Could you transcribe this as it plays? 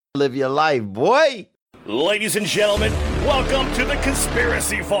Live your life, boy. Ladies and gentlemen, welcome to the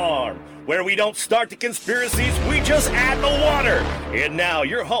Conspiracy Farm, where we don't start the conspiracies, we just add the water. And now,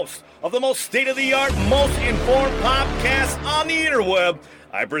 your host of the most state-of-the-art, most informed podcast on the interweb,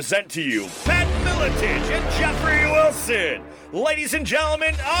 I present to you Pat Miletich and Jeffrey Wilson. Ladies and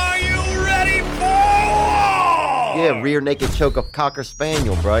gentlemen, are you ready for war? Yeah, rear naked choke of Cocker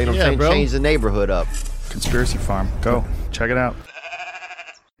Spaniel, bro. You know what I'm saying? Bro. Change the neighborhood up. Conspiracy Farm. Go. Check it out.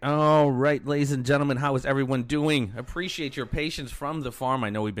 All right, ladies and gentlemen, how is everyone doing? Appreciate your patience from the farm.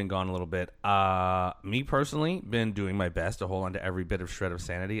 I know we've been gone a little bit. Me personally, been doing my best to hold on to every bit of shred of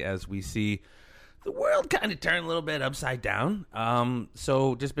sanity as we see the world kind of turn a little bit upside down.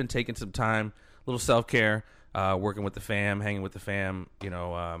 So just been taking some time, a little self-care, working with the fam, hanging with the fam.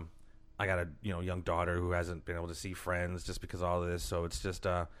 I got a young daughter who hasn't been able to see friends just because of all of this. So it's just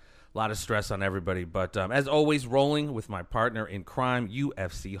a lot of stress on everybody. But as always, rolling with my partner in crime,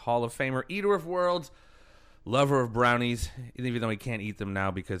 UFC Hall of Famer, eater of worlds, lover of brownies, even though he can't eat them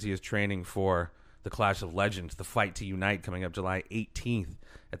now because he is training for the Clash of Legends, the Fight to Unite, coming up July 18th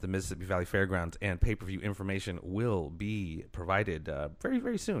at the Mississippi Valley Fairgrounds, and pay-per-view information will be provided very,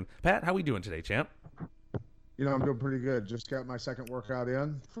 very soon. Pat, how we doing today, champ? I'm doing pretty good. Just got my second workout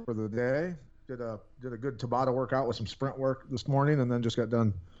in for the day. Did a good Tabata workout with some sprint work this morning, and then just got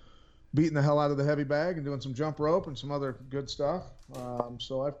done beating the hell out of the heavy bag and doing some jump rope and some other good stuff.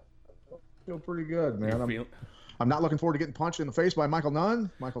 So I feel pretty good, man. I'm not looking forward to getting punched in the face by Michael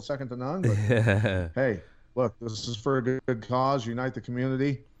Nunn. Michael's second to none. But hey, look, this is for a good cause. Unite the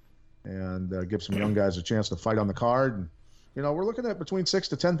community and give some young guys a chance to fight on the card. And, we're looking at between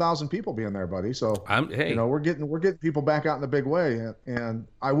 6,000 to 10,000 people being there, buddy. So we're getting people back out in a big way. And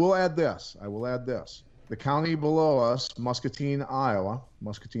I will add this. The county below us, Muscatine, Iowa,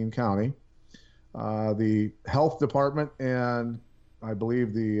 Muscatine County, the health department and I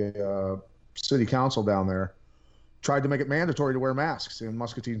believe the city council down there tried to make it mandatory to wear masks in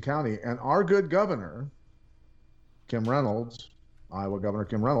Muscatine County. And our good governor, Kim Reynolds, Iowa Governor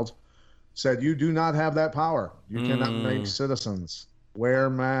Kim Reynolds, said, you do not have that power. You cannot make citizens wear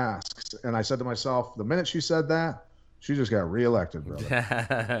masks. And I said to myself, the minute she said that, she just got reelected,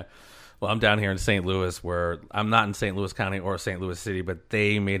 brother. Well, I'm down here in St. Louis, where I'm not in St. Louis County or St. Louis City, but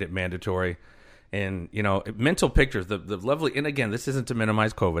they made it mandatory. And, mental pictures, the lovely, and again, this isn't to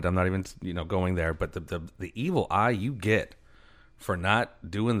minimize COVID. I'm not even, going there, but the evil eye you get for not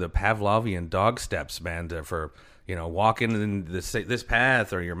doing the Pavlovian dog steps, man, for walking in this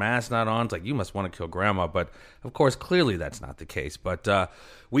path or your mask not on. It's like, you must want to kill grandma. But, of course, clearly that's not the case. But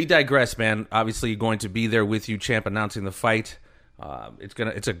we digress, man. Obviously, going to be there with you, champ, announcing the fight.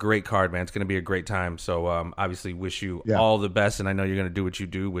 It's a great card, man. It's going to be a great time. So, obviously, wish you all the best. And I know you're going to do what you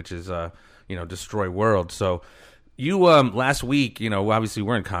do, which is, destroy world. So, you last week, obviously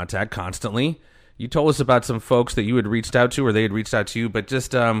we're in contact constantly. You told us about some folks that you had reached out to or they had reached out to you. But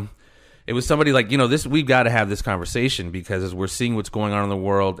just it was somebody like, this, we've got to have this conversation because as we're seeing what's going on in the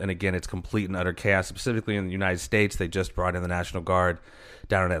world, and again, it's complete and utter chaos, specifically in the United States. They just brought in the National Guard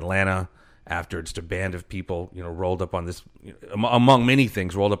down in Atlanta after just a band of people, rolled up on this, among many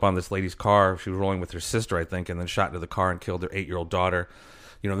things, rolled up on this lady's car. She was rolling with her sister, I think, and then shot into the car and killed her 8-year-old daughter.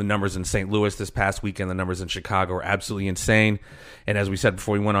 The numbers in St. Louis this past weekend, the numbers in Chicago are absolutely insane. And as we said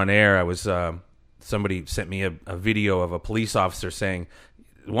before we went on air, I was somebody sent me a video of a police officer saying,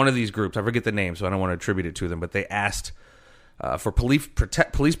 one of these groups, I forget the name, so I don't want to attribute it to them, but they asked for police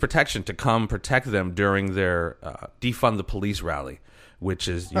protection to come protect them during their defund the police rally, which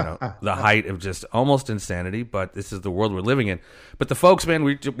is, the height of just almost insanity, but this is the world we're living in. But the folks, man,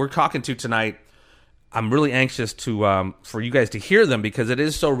 we're talking to tonight, I'm really anxious to for you guys to hear them because it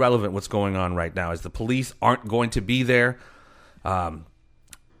is so relevant what's going on right now as the police aren't going to be there. Some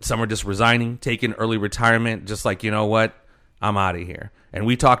are just resigning, taking early retirement, just like, what? I'm out of here. And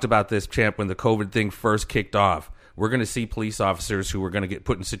we talked about this, champ, when the COVID thing first kicked off. We're going to see police officers who are going to get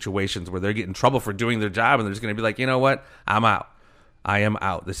put in situations where they're getting in trouble for doing their job, and they're just going to be like, you know what? I'm out. I am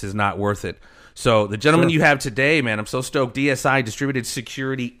out. This is not worth it. So the gentleman you have today, man, I'm so stoked. DSI, Distributed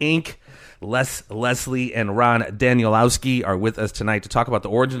Security, Inc., Leslie and Ron Danielowski are with us tonight to talk about the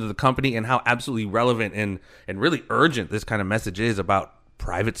origins of the company and how absolutely relevant and really urgent this kind of message is about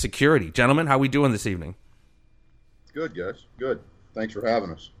private security. Gentlemen, how are we doing this evening? Good, guys. Good. Thanks for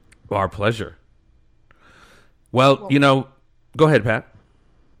having us. Well, our pleasure. Well, go ahead, Pat.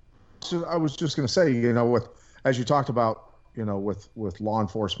 So I was just going to say, as you talked about, with law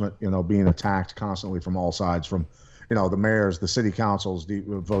enforcement, being attacked constantly from all sides, from, the mayors, the city councils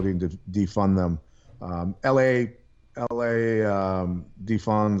voting to defund them. LA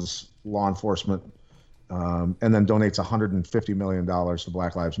defunds law enforcement and then donates $150 million to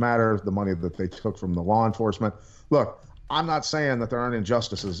Black Lives Matter, the money that they took from the law enforcement. Look, I'm not saying that there aren't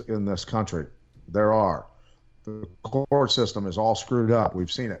injustices in this country. There are. The court system is all screwed up.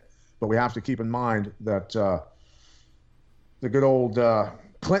 We've seen it. But we have to keep in mind that the good old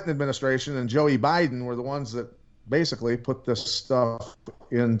Clinton administration and Joe Biden were the ones that basically put this stuff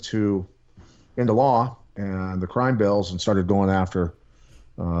into law and the crime bills and started going after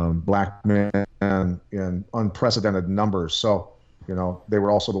black men in unprecedented numbers. So, they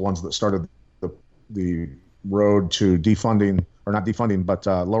were also the ones that started the road to defunding, or not defunding, but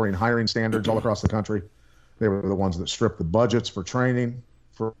lowering hiring standards all across the country. They were the ones that stripped the budgets for training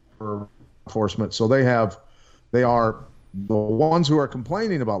for enforcement. So they are the ones who are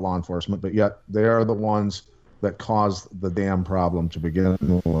complaining about law enforcement, but yet they are the ones that caused the damn problem to begin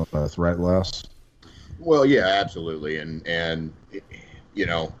with, right, Les? Well, yeah, absolutely. And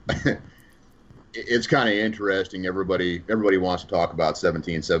it's kind of interesting. Everybody wants to talk about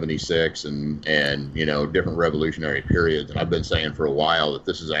 1776 and different revolutionary periods. And I've been saying for a while that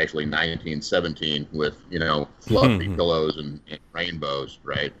this is actually 1917 with, fluffy pillows and rainbows,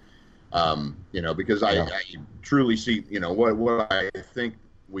 right? Because I truly see, what I think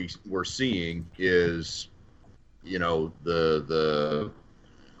we're seeing is, the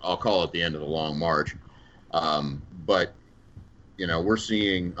I'll call it the end of the long march. But we're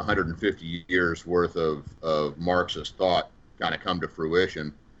seeing 150 years worth of Marxist thought kind of come to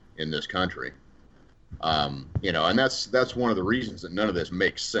fruition in this country. And that's one of the reasons that none of this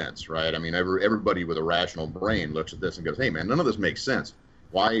makes sense, right? I mean, everybody with a rational brain looks at this and goes, "Hey, man, none of this makes sense.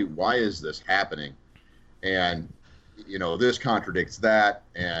 Why is this happening?" And this contradicts that,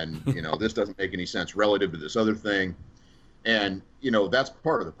 and this doesn't make any sense relative to this other thing. And that's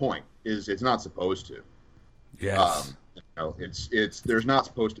part of the point. Is it's not supposed to. Yes. There's not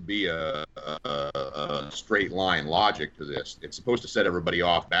supposed to be a straight line logic to this. It's supposed to set everybody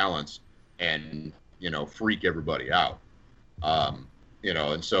off balance and freak everybody out.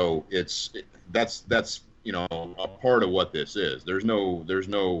 And so that's a part of what this is. There's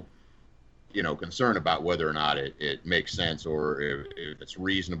no concern about whether or not it makes sense, or if it's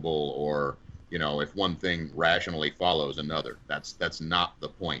reasonable, or if one thing rationally follows another. That's not the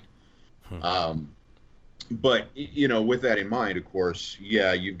point. But with that in mind, of course,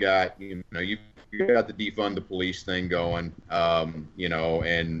 yeah, you've got you've got the defund the police thing going, and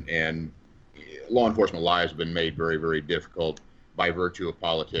law enforcement lives have been made very, very difficult by virtue of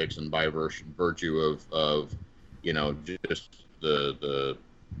politics and by virtue of just the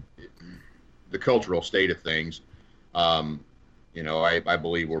cultural state of things. I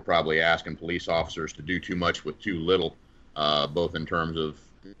believe we're probably asking police officers to do too much with too little, both in terms of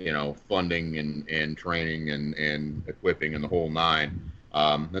funding and training and equipping and the whole nine.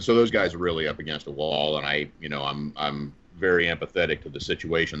 And so those guys are really up against a wall, and I'm very empathetic to the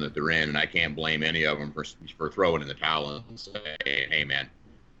situation that they're in, and I can't blame any of them for throwing in the towel and saying, "Hey, man,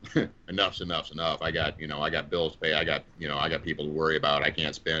 enough's enough. I got bills to pay. I got people to worry about. I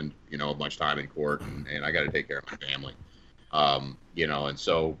can't spend much time in court, and I got to take care of my family." And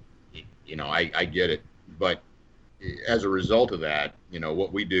so I get it, but as a result of that,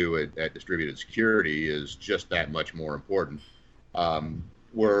 what we do at Distributed Security is just that much more important.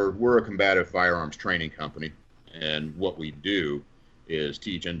 We're a combative firearms training company, and what we do is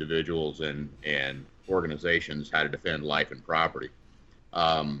teach individuals and organizations how to defend life and property.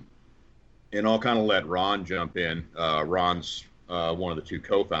 And I'll kind of let Ron jump in. Ron's one of the two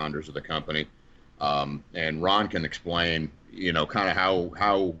co-founders of the company, and Ron can explain, kind of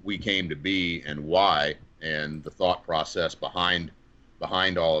how we came to be and why, and the thought process behind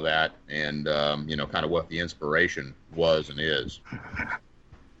all of that, and kind of what the inspiration was and is.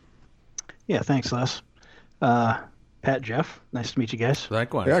 Yeah, thanks, Les. Pat, Jeff, nice to meet you guys.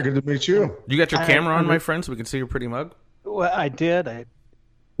 Likewise. Yeah, good to meet you. You got your camera on, my friend, so we can see your pretty mug? Well, I did.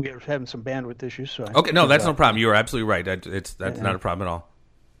 We were having some bandwidth issues, so okay, no, that's no problem. You are absolutely right. That's not a problem at all.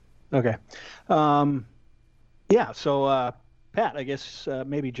 Okay. So Pat, I guess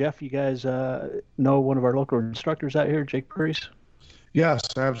maybe Jeff, you guys know one of our local instructors out here, Jake Purries? Yes,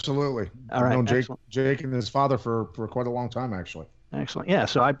 absolutely. All right, I've known excellent. Jake and his father for quite a long time, actually. Excellent. Yeah,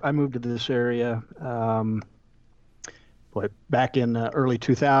 so I moved to this area back in early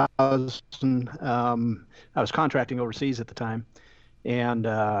 2000. I was contracting overseas at the time, and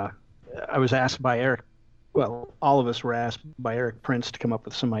I was asked by Eric, well, all of us were asked by Eric Prince to come up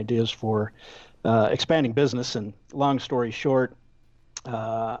with some ideas for expanding business. And long story short,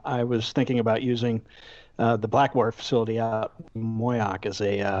 I was thinking about using the Blackwater facility out in Moyock as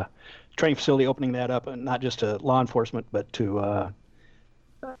a training facility, opening that up, and not just to law enforcement, but to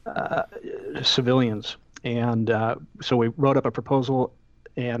civilians. And so we wrote up a proposal,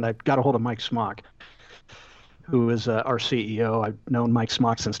 and I got a hold of Mike Smock, who is our CEO. I've known Mike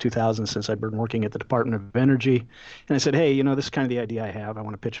Smock since 2000, since I've been working at the Department of Energy. And I said, hey, this is kind of the idea I have. I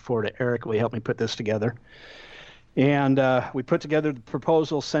want to pitch it forward to Eric. Will you help me put this together? And we put together the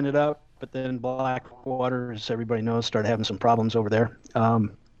proposal, sent it up, but then Blackwater, as everybody knows, started having some problems over there.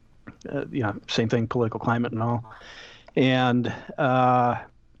 Same thing, political climate and all. And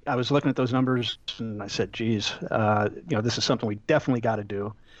I was looking at those numbers, and I said, geez, this is something we definitely got to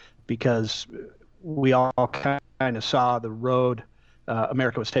do, because we all kind of saw the road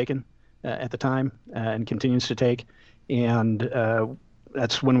America was taking at the time and continues to take. And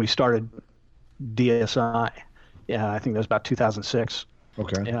that's when we started DSI. Yeah, I think that was about 2006.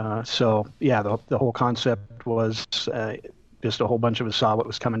 Okay. The whole concept was just a whole bunch of us saw what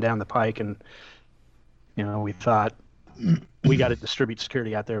was coming down the pike, and we thought, we got to distribute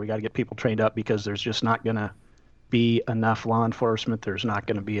security out there. We got to get people trained up, because there's just not going to be enough law enforcement. There's not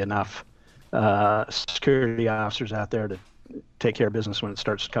going to be enough security officers out there to take care of business when it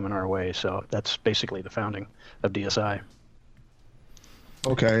starts coming our way. So that's basically the founding of DSI.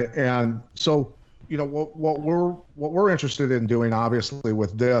 Okay, and so what we're interested in doing, obviously,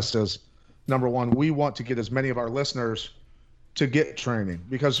 with this is, number one, we want to get as many of our listeners to get training,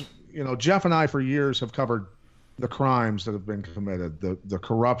 because Jeff and I for years have covered the crimes that have been committed, the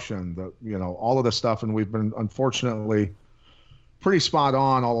corruption, all of this stuff, and we've been, unfortunately, pretty spot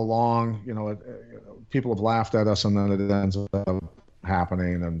on all along. People have laughed at us, and then it ends up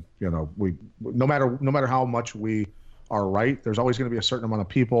happening. And we, no matter how much we are right, there's always going to be a certain amount of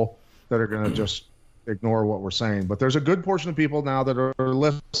people that are going to just ignore what we're saying. But there's a good portion of people now that are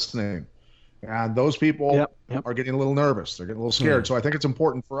listening, and those people are getting a little nervous. They're getting a little scared. So I think it's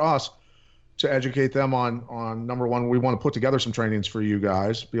important for us to educate them on number one, we want to put together some trainings for you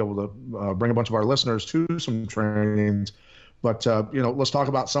guys, be able to bring a bunch of our listeners to some trainings. But, let's talk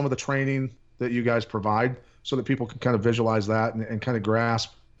about some of the training that you guys provide, so that people can kind of visualize that and kind of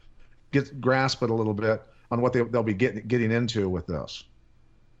grasp it a little bit on what they'll be getting into with this.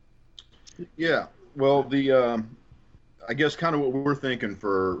 Yeah. Well, I guess kind of what we're thinking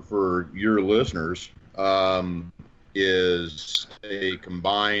for your listeners is a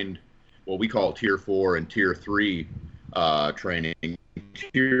combined, what we call Tier 4 and Tier 3 training.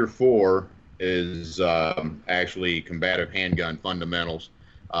 Tier 4 is actually combative handgun fundamentals,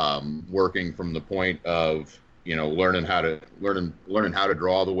 working from the point of learning how to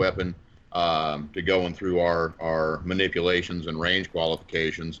draw the weapon, to going through our manipulations and range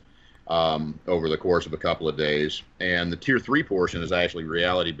qualifications over the course of a couple of days. And the Tier 3 portion is actually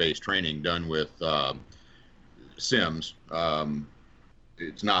reality-based training done with sims.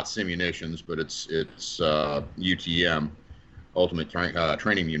 It's not simunitions, but it's UTM, ultimate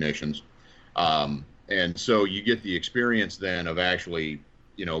training munitions. And so you get the experience then of actually,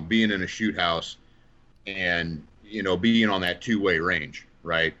 being in a shoot house and, being on that two-way range,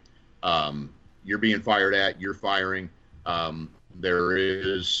 right? You're being fired at, you're firing. There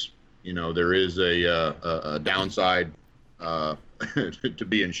is a downside to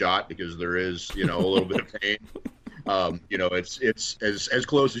being shot, because there is, a little bit of pain. It's as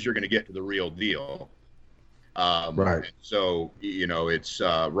close as you're going to get to the real deal. Right. So, it's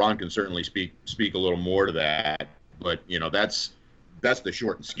Ron can certainly speak a little more to that, but that's the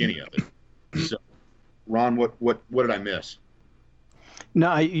short and skinny of it. So, Ron, what did I miss?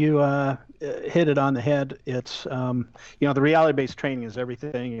 No, you hit it on the head. It's the reality-based training is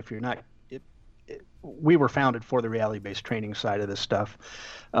everything. If you're not, we were founded for the reality-based training side of this stuff.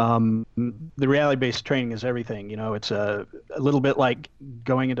 The reality-based training is everything. It's a little bit like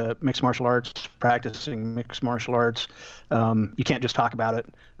going into mixed martial arts, practicing mixed martial arts. You can't just talk about it.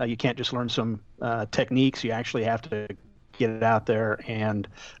 You can't just learn some techniques. You actually have to get it out there and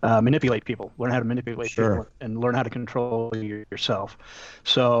manipulate people, learn how to manipulate people, and learn how to control yourself.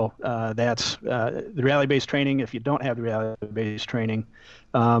 So that's the reality-based training. If you don't have the reality-based training,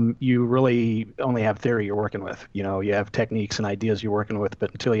 you really only have theory you're working with. You have techniques and ideas you're working with,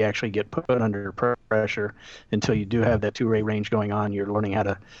 but until you actually get put under pressure, until you do have that two-way range going on, you're learning how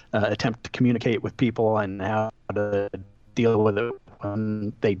to attempt to communicate with people and how to deal with it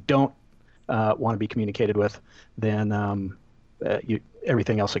when they don't want to be communicated with. Then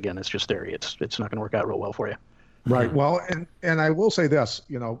everything else, again, is just theory. It's not going to work out real well for you. Right. Well, and I will say this,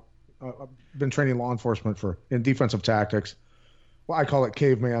 I've been training law enforcement in defensive tactics. Well, I call it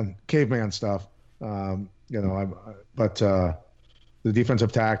caveman stuff. But the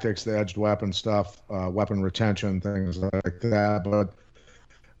defensive tactics, the edged weapon stuff, weapon retention, things like that. But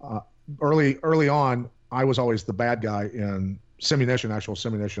early on, I was always the bad guy in actual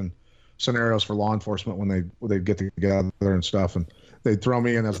simunition scenarios for law enforcement when they'd get together and stuff, and they'd throw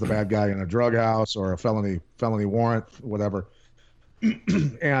me in as the bad guy in a drug house or a felony warrant, whatever.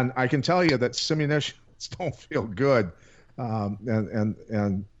 And I can tell you that simunitions don't feel good.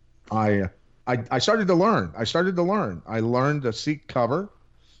 And I started to learn. I learned to seek cover.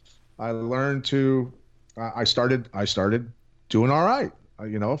 I started doing all right,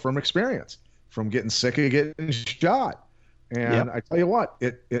 from experience, from getting sick of getting shot. And I tell you what,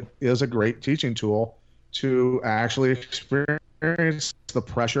 it is a great teaching tool to actually experience the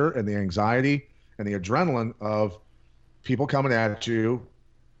pressure and the anxiety and the adrenaline of people coming at you,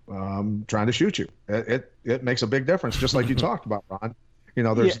 trying to shoot you. It makes a big difference, just like you talked about, Ron.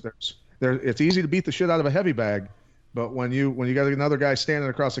 It's easy to beat the shit out of a heavy bag, but when you got another guy standing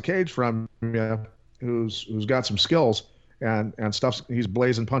across the cage from you, who's got some skills and stuff, he's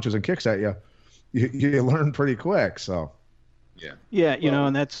blazing punches and kicks at you, you learn pretty quick. So. Yeah,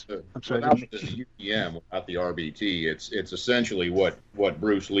 and that's. I'm sorry. Without the UPM, without the RBT, it's essentially what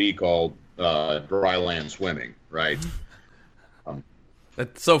Bruce Lee called dry land swimming, right?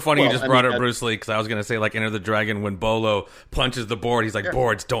 It's so funny you just brought up Bruce Lee, because I was going to say, like, Enter the Dragon, when Bolo punches the board, he's like,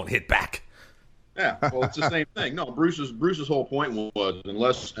 boards don't hit back. Yeah, well, it's the same thing. No, Bruce's whole point was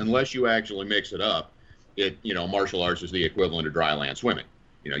unless you actually mix it up, martial arts is the equivalent of dry land swimming.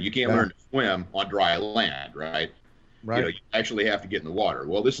 You can't learn to swim on dry land, right? Right. You actually have to get in the water.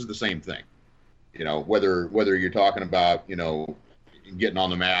 Well, this is the same thing. Whether you're talking about, getting on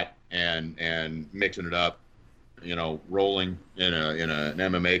the mat and mixing it up, rolling in an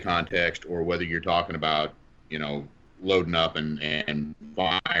MMA context, or whether you're talking about, loading up and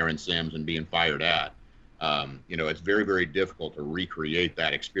firing sims and being fired at, it's very, very difficult to recreate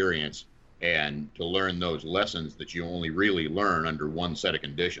that experience and to learn those lessons that you only really learn under one set of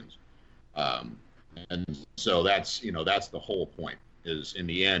conditions. And so that's the whole point, is in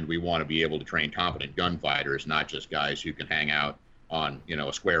the end, we want to be able to train competent gunfighters, not just guys who can hang out on,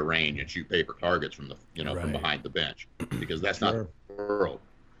 a square range and shoot paper targets from from behind the bench, because that's not the world.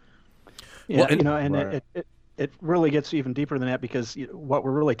 Yeah, it really gets even deeper than that, because what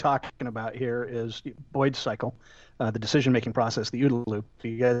we're really talking about here is Boyd's cycle, the decision-making process, the OODA loop.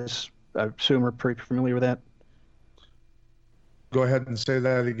 You guys, I assume, are pretty familiar with that? Go ahead and say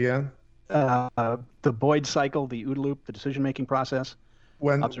that again. The Boyd cycle, the OODA loop, the decision-making process,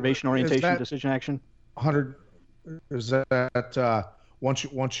 observation, orientation, decision, action. 100 is that once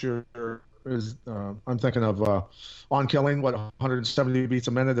you're I'm thinking of On Killing, 170 beats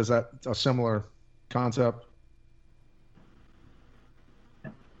a minute. Is that a similar concept?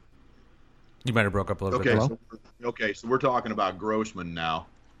 You might have broke up a little bit. So we're talking about Grossman now.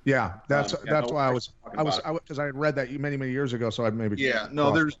 Yeah, that's why I was because I had read that many years ago, so I maybe. Yeah,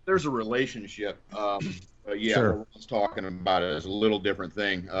 no, there's a relationship. Sure. What I was talking about is a little different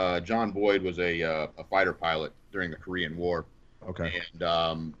thing. John Boyd was a fighter pilot during the Korean War. Okay.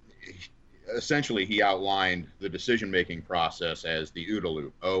 And essentially, he outlined the decision-making process as the OODA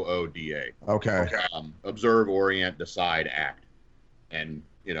loop, OODA. Okay. Observe, orient, decide, act, and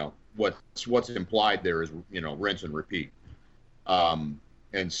what's implied there is rinse and repeat.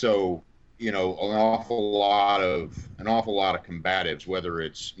 And so, an awful lot of combatives, whether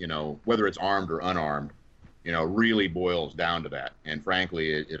it's armed or unarmed, really boils down to that. And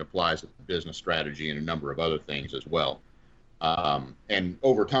frankly, it applies to business strategy and a number of other things as well. And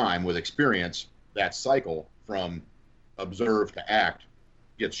over time, with experience, that cycle from observe to act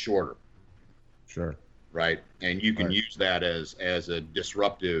gets shorter. Sure. Right. And you can use that as a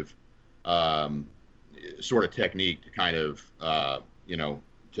disruptive sort of technique to kind of,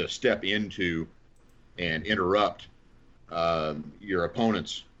 to step into and interrupt your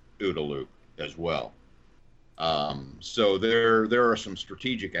opponent's OODA loop as well. So there are some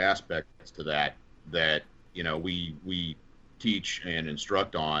strategic aspects to that we teach and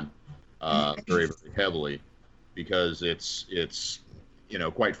instruct on very, very heavily, because it's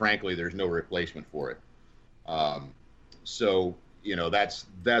quite frankly, there's no replacement for it. So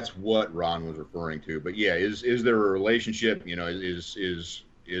that's what Ron was referring to. But yeah, is there a relationship?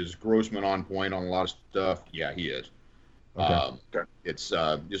 Is Grossman on point on a lot of stuff? Yeah, he is. Okay. It's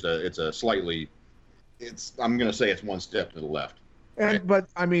I'm going to say it's one step to the left. But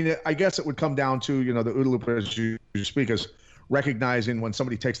I mean, I guess it would come down to, the OODA loop, as you speak, is recognizing when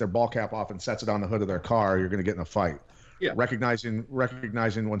somebody takes their ball cap off and sets it on the hood of their car, you're going to get in a fight. Yeah. Recognizing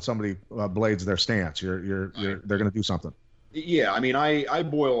when somebody blades their stance, they're going to do something. Yeah, I mean, I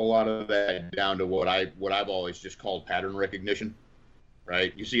boil a lot of that down to what I've always just called pattern recognition,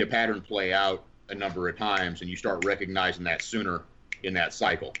 right? You see a pattern play out a number of times, and you start recognizing that sooner in that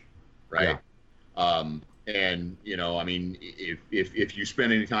cycle, right? Yeah. And I mean, if you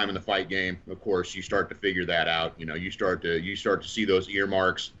spend any time in the fight game, of course, you start to figure that out. You start to see those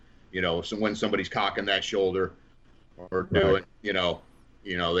earmarks. So when somebody's cocking that shoulder or doing,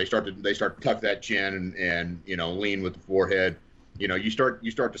 they start to tuck that chin and lean with the forehead. You start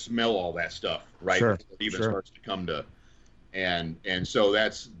to smell all that stuff, right? Sure. Before it even starts to come to, and so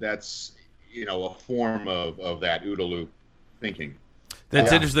that's a form of that OODA loop thinking.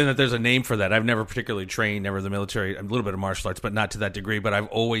 That's interesting that there's a name for that. I've never particularly trained, never in the military, a little bit of martial arts, but not to that degree. But I've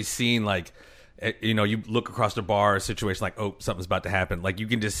always seen, like, you look across the bar, a situation like, oh, something's about to happen. Like, you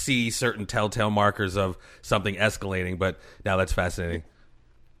can just see certain telltale markers of something escalating. But now that's fascinating.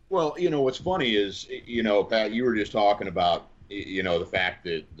 Well, what's funny is, Pat, you were just talking about, the fact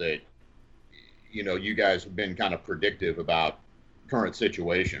that you guys have been kind of predictive about current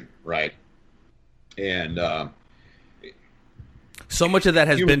situation, right? And so much of that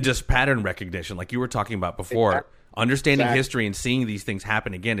has been just pattern recognition, like you were talking about before. Understanding history and seeing these things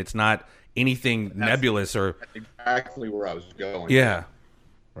happen again. It's not anything nebulous or exactly where I was going. Yeah,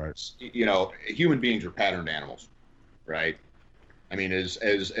 right. Human beings are patterned animals, right? I mean, as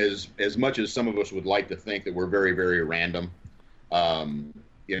much as some of us would like to think that we're very, very random,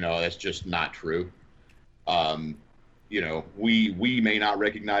 that's just not true. We may not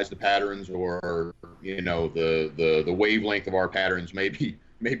recognize the patterns, or the wavelength of our patterns may be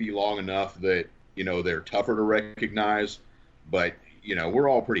long enough that they're tougher to recognize, but we're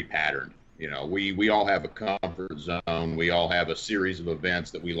all pretty patterned. We all have a comfort zone. We all have a series of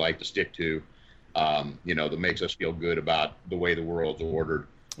events that we like to stick to, that makes us feel good about the way the world's ordered.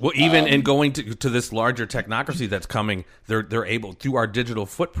 Well, even in going to this larger technocracy that's coming, they're able, through our digital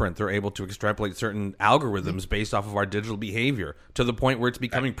footprint, they're able to extrapolate certain algorithms based off of our digital behavior to the point where it's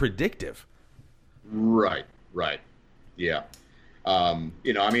becoming predictive. Right. Yeah. I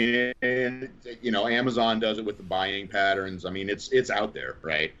mean, and Amazon does it with the buying patterns. I mean, it's out there,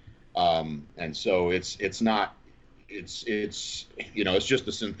 right? And so it's just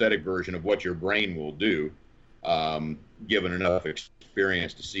a synthetic version of what your brain will do, given enough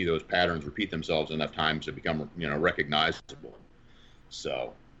experience to see those patterns repeat themselves enough times to become, recognizable.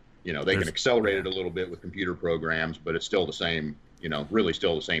 So, they can accelerate it a little bit with computer programs, but it's still the same, really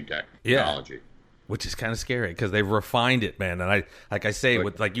still the same technology. Yeah. Which is kind of scary because they've refined it, man. And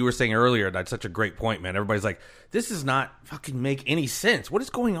like you were saying earlier, that's such a great point, man. Everybody's like, this does not fucking make any sense. What is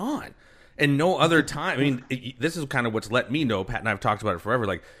going on? And no other time. I mean, this is kind of what's let me know. Pat and I have talked about it forever.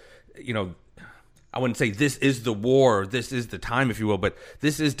 Like, I wouldn't say this is the war, this is the time, if you will, but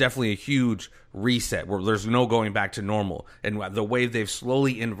this is definitely a huge reset where there's no going back to normal. And the way they've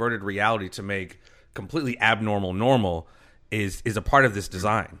slowly inverted reality to make completely abnormal normal is a part of this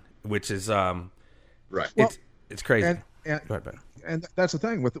design, which is right. It's crazy. And, Go ahead, Ben. And that's the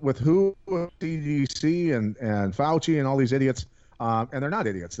thing with who CDC and Fauci and all these idiots, and they're not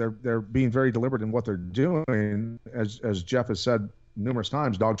idiots. They're being very deliberate in what they're doing, as Jeff has said numerous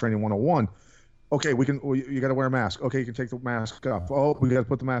times. Dog training 101. Okay, you got to wear a mask. Okay, you can take the mask off. Oh, we got to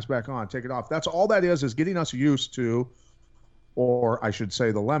put the mask back on. Take it off. That's all that is getting us used to, or I should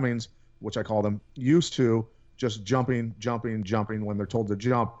say the lemmings, which I call them, used to just jumping when they're told to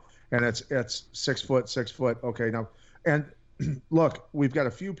jump. And it's 6 foot. Okay, now, and look, we've got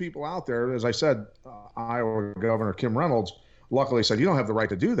a few people out there, as I said, Iowa Governor Kim Reynolds luckily said, you don't have the right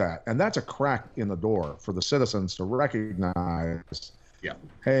to do that. And that's a crack in the door for the citizens to recognize,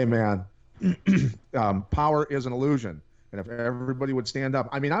 hey, man, power is an illusion. And if everybody would stand up,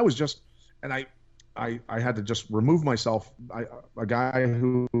 I mean, I was just, and I had to just remove myself. A guy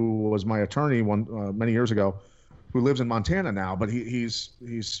who was my attorney many years ago, who lives in Montana now, but he's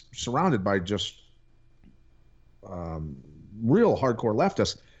surrounded by just real hardcore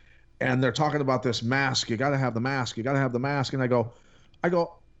leftists, and they're talking about this mask. You got to have the mask. You got to have the mask. And I go,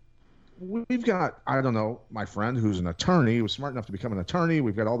 we've got, I don't know, my friend who's an attorney, who was smart enough to become an attorney.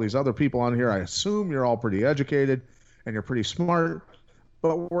 We've got all these other people on here. I assume you're all pretty educated and you're pretty smart.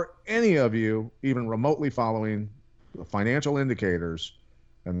 But were any of you even remotely following the financial indicators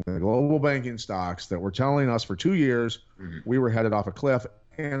and the global banking stocks that were telling us for 2 years we were headed off a cliff?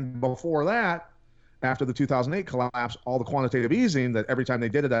 And before that, after the 2008 collapse, all the quantitative easing that every time they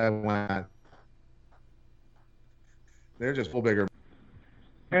did it, I went, they're just full bigger.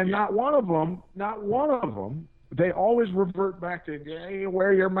 And not one of them, they always revert back to, hey,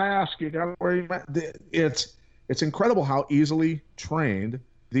 wear your mask. You got to wear your mask. It's incredible how easily trained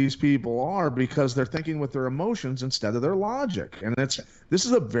these people are, because they're thinking with their emotions instead of their logic. And this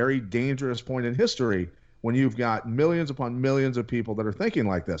is a very dangerous point in history when you've got millions upon millions of people that are thinking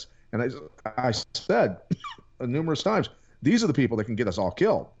like this. And I said numerous times, these are the people that can get us all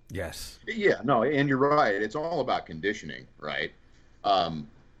killed. Yes. Yeah, no, and you're right. It's all about conditioning, right? I mean,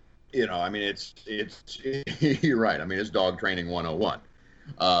 it's you're right. I mean, it's dog training 101.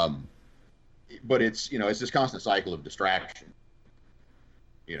 But it's this constant cycle of distraction,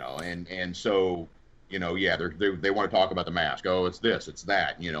 and so, yeah, they want to talk about the mask. Oh, it's this, it's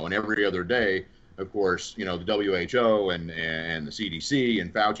that, and every other day, of course, the WHO and the CDC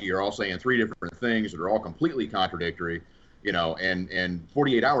and Fauci are all saying 3 different things that are all completely contradictory, and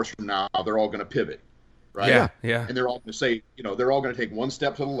 48 hours from now, they're all going to pivot. Right. Yeah. And they're all going to say, they're all going to take one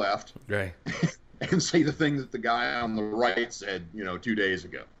step to the left, right, and say the thing that the guy on the right said, 2 days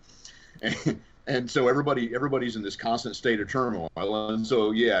ago. And so everybody's in this constant state of turmoil. And so,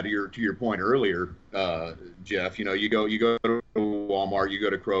 yeah, to your point earlier, Jeff, you go to Walmart, you go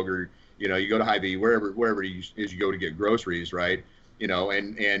to Kroger, you go to Hy-Vee, wherever it is you go to get groceries, right?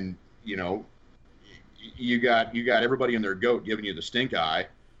 And you got everybody and their goat giving you the stink eye,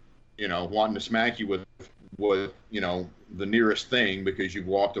 wanting to smack you with the nearest thing because you've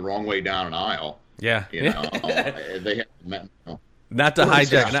walked the wrong way down an aisle. Yeah. They have, not to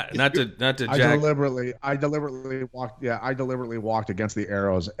hijack, not to jack. I deliberately walked against the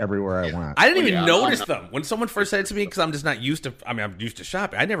arrows everywhere I went. I didn't even notice them when someone first said it to me, because I'm just not used to. I mean, I'm used to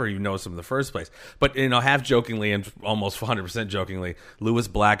shopping. I never even noticed them in the first place. But half jokingly and almost 100% jokingly, Lewis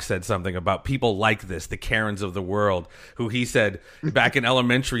Black said something about people like this, the Karens of the world, who he said back in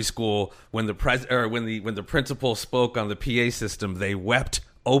elementary school when the when the principal spoke on the PA system, they wept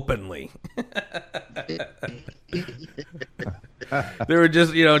openly. They were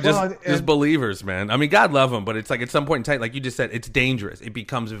just just believers, man. I mean, God love them, but it's like at some point in time, like you just said, it's dangerous. It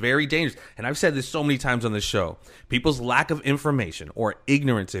becomes very dangerous. And I've said this so many times on this show. People's lack of information, or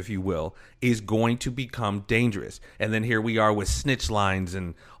ignorance, if you will, is going to become dangerous. And then here we are with snitch lines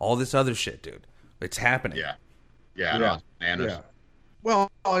and all this other shit, dude. It's happening. Yeah. Well,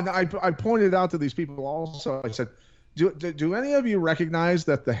 and I pointed out to these people also, I said, do any of you recognize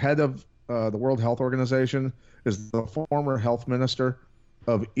that the head of the World Health Organization is the former health minister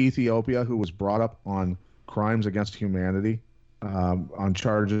of Ethiopia, who was brought up on crimes against humanity, on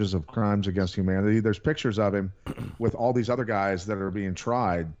charges of crimes against humanity? There's pictures of him with all these other guys that are being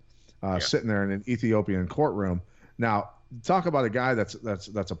tried, sitting there in an Ethiopian courtroom. Now, talk about a guy that's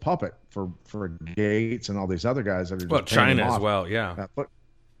a puppet for Gates and all these other guys that are just China as well, yeah.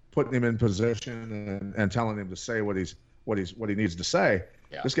 Putting him in position and telling him to say what he needs to say.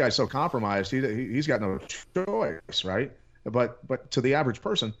 Yeah. This guy's so compromised, he's got no choice, right? But to the average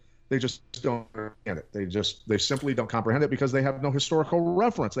person, they just don't understand it. They simply don't comprehend it because they have no historical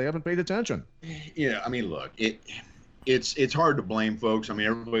reference. They haven't paid attention. Yeah, I mean, look, it's hard to blame folks. I mean,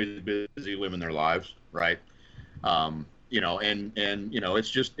 everybody's busy living their lives, right? And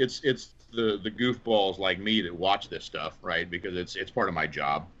it's the goofballs like me that watch this stuff, right? Because it's part of my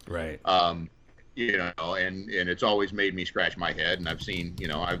job, right? And it's always made me scratch my head. And I've seen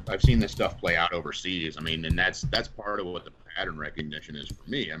this stuff play out overseas. I mean, and that's part of what the pattern recognition is for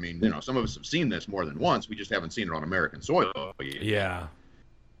me. I mean, some of us have seen this more than once. We just haven't seen it on American soil yet. Yeah.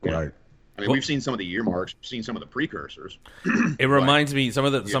 Right. I mean, we've seen some of the earmarks, we've seen some of the precursors. It reminds me some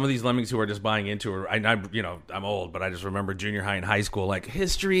of these lemmings who are just buying into it. I'm old, but I just remember junior high and high school, like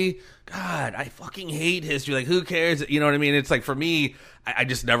history. God, I fucking hate history. Like, who cares? You know what I mean? It's like for me, I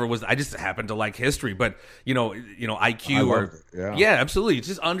just never was. I just happened to like history, but IQ or yeah, absolutely. It's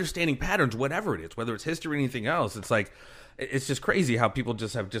just understanding patterns, whatever it is, whether it's history or anything else. It's like. It's just crazy how people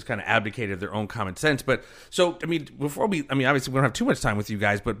just have kind of abdicated their own common sense. But so, I mean, obviously we don't have too much time with you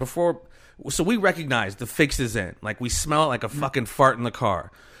guys, but so we recognize the fix is in. Like, we smell it like a fucking fart in the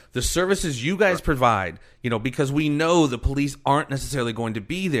car. The services you guys provide, because we know the police aren't necessarily going to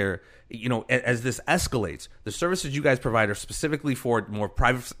be there, as this escalates. The services you guys provide are specifically for more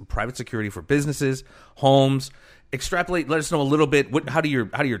private security for businesses, homes. Extrapolate. Let us know a little bit. How do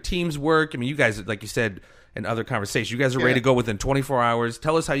your teams work? I mean, you guys, like you said in other conversations, you guys are ready to go within 24 hours.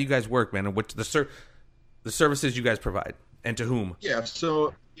 Tell us how you guys work, man, and what the services you guys provide, and to whom. Yeah.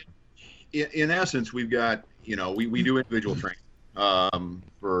 So, in essence, we've got we do individual training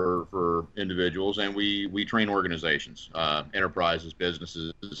for individuals, and we train organizations, enterprises,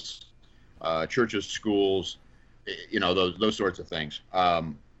 businesses, churches, schools, those sorts of things.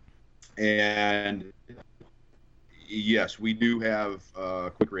 And yes, we do have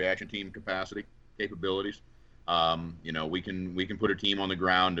quick reaction team capabilities. We can put a team on the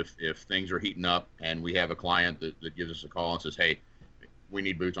ground if things are heating up and we have a client that gives us a call and says, hey, we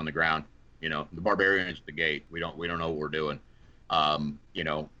need boots on the ground. The barbarian's at the gate. We don't know what we're doing.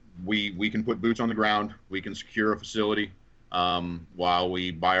 We can put boots on the ground. We can secure a facility while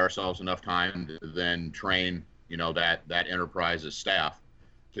we buy ourselves enough time to then train, that enterprise's staff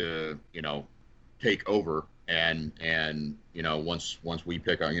to, take over and once we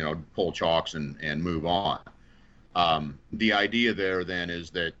pick up, pull chalks and move on. The idea there then is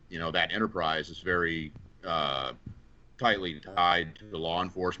that, that enterprise is very tightly tied to law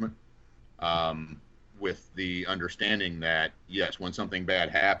enforcement, with the understanding that, yes, when something bad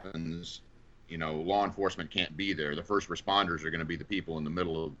happens, law enforcement can't be there. The first responders are going to be the people in the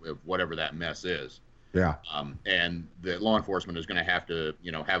middle of whatever that mess is. Yeah. And the law enforcement is going to have to,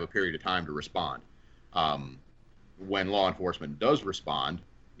 have a period of time to respond. When law enforcement does respond,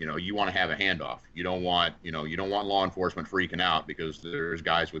 you want to have a handoff. You don't want law enforcement freaking out because there's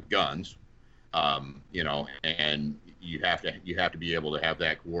guys with guns, and you have to be able to have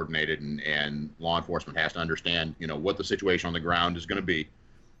that coordinated, and law enforcement has to understand, what the situation on the ground is going to be.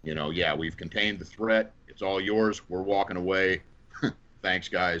 Yeah, we've contained the threat. It's all yours. We're walking away. Thanks,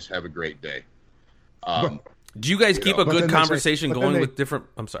 guys. Have a great day. Do you guys keep a good conversation going with different?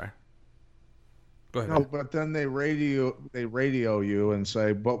 I'm sorry. Go ahead. No, but then they radio you and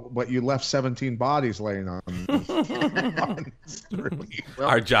say, but you left 17 bodies laying on the street. Well,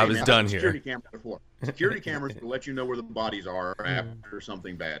 our job is done here. Security cameras will let you know where the bodies are after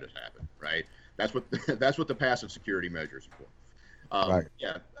something bad has happened, right? That's what the passive security measures are for. Right.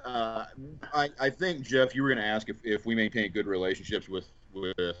 Yeah. I think, Jeff, you were going to ask if we maintain good relationships with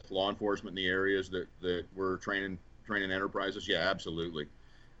law enforcement in the areas that we're training enterprises. Yeah, absolutely.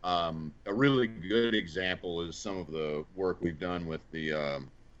 A really good example is some of the work we've done with the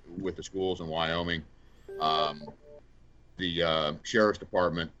schools in Wyoming. The sheriff's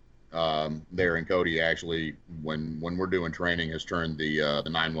department there in Cody, actually, when we're doing training, has turned the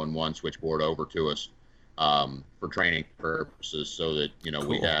 911 switchboard over to us for training purposes, so that Cool.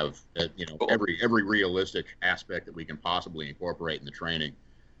 we have every realistic aspect that we can possibly incorporate in the training.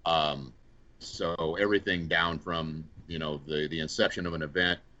 So everything down from the inception of an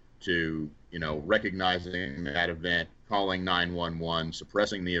event to recognizing that event, calling 911,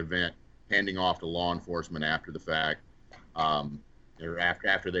 suppressing the event, handing off to law enforcement after the fact, or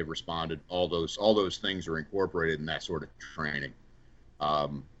after they've responded. All those things are incorporated in that sort of training.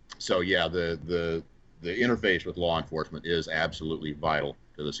 So yeah, the interface with law enforcement is absolutely vital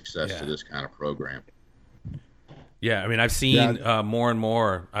to the success of this kind of program. Yeah, I mean, I've seen more and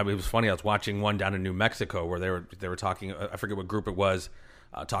more. I mean, it was funny. I was watching one down in New Mexico where they were talking. I forget what group it was,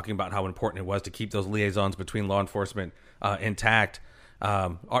 talking about how important it was to keep those liaisons between law enforcement intact. A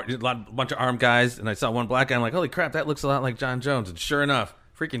bunch of armed guys, and I saw one black guy. I'm like, holy crap, that looks a lot like John Jones. And sure enough,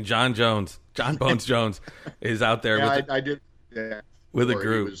 freaking John Bones Jones, is out there. Yeah, with I did. Yeah, with a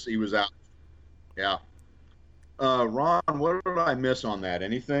group. He was out. Yeah. Ron, what did I miss on that?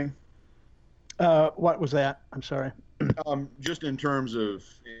 Anything? What was that? I'm sorry. Just in terms of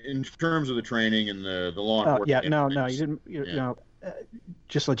the training and the law enforcement. Yeah, no, you didn't. You know,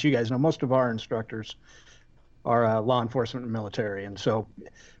 just to let you guys know, most of our instructors are law enforcement and military, and so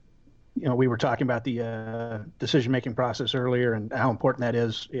we were talking about the decision-making process earlier and how important that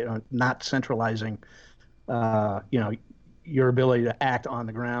is. Not centralizing, your ability to act on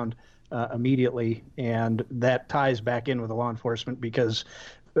the ground immediately, and that ties back in with the law enforcement because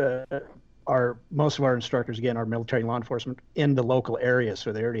most of our instructors, again, are military law enforcement in the local area,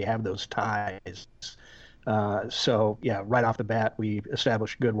 so they already have those ties. So yeah, right off the bat, we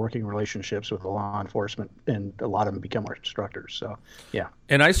established good working relationships with the law enforcement, and a lot of them become our instructors. So yeah.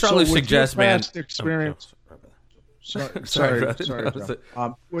 And I strongly suggest, man. Experience. Sorry.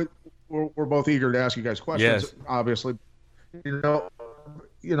 We're both eager to ask you guys questions. Yes. Obviously,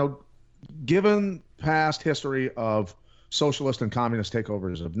 given past history of socialist and communist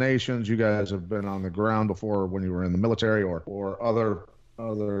takeovers of nations, you guys have been on the ground before when you were in the military or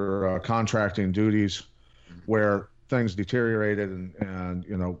other contracting duties where things deteriorated, and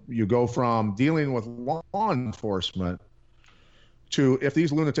you go from dealing with law enforcement to, if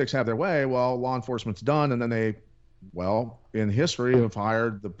these lunatics have their way, well, law enforcement's done, and then they, in history, have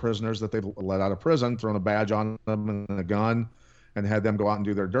hired the prisoners that they've let out of prison, thrown a badge on them and a gun, and had them go out and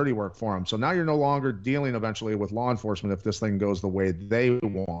do their dirty work for them. So now you're no longer dealing eventually with law enforcement if this thing goes the way they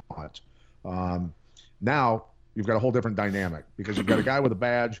want. Now you've got a whole different dynamic because you've got a guy with a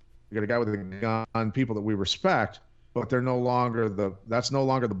badge, you got a guy with a gun, people that we respect, but they're that's no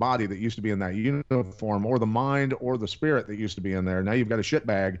longer the body that used to be in that uniform, or the mind or the spirit that used to be in there. Now you've got a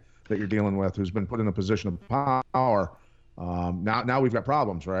shitbag that you're dealing with who's been put in a position of power. Now we've got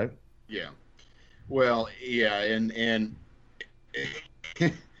problems, right? Yeah. Well, yeah, and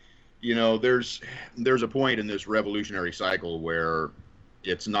there's a point in this revolutionary cycle where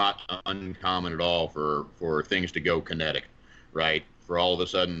it's not uncommon at all for things to go kinetic, right? For all of a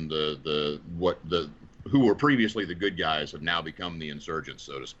sudden who were previously the good guys have now become the insurgents,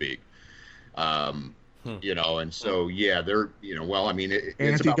 so to speak. You know, and so they're, you know, well, I mean, it's about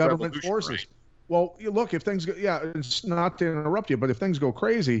anti-government revolution, forces. right? Well, you look, if things go, it's not to interrupt you, but if things go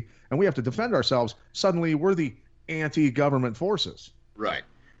crazy and we have to defend ourselves, suddenly we're the anti-government forces. Right.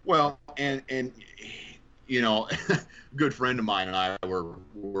 Well, and you know, a good friend of mine and I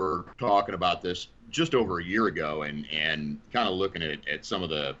were talking about this just over a year ago, and kind of looking at some of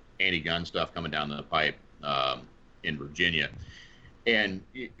the anti-gun stuff coming down the pipe in Virginia, and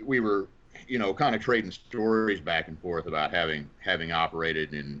we were, you know, kind of trading stories back and forth about having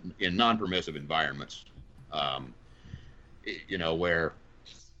operated in non-permissive environments, you know, where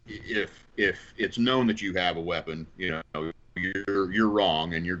if it's known that you have a weapon, you know, you're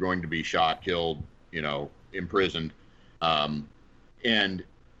wrong and you're going to be shot, killed, you know, imprisoned. And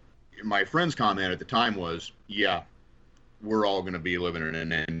my friend's comment at the time was, yeah, we're all going to be living in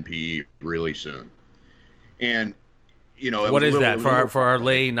an NPE really soon. And, you know, what is that for our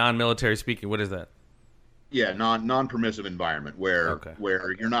lay non-military speaking? What is that? Yeah, non-permissive environment where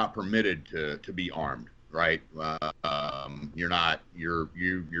you're not permitted to be armed, right?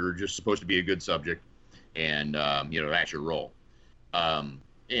 You're just supposed to be a good subject, and you know, that's your role.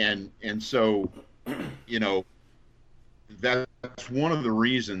 And so, you know, that's one of the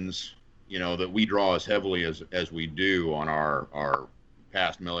reasons, you know, that we draw as heavily as we do on our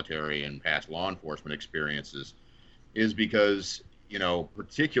past military and past law enforcement experiences, is because, you know,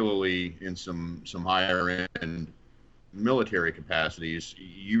 particularly in some higher end military capacities,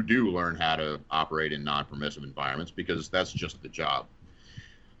 you do learn how to operate in non-permissive environments because that's just the job.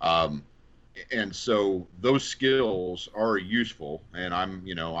 And so those skills are useful, and I'm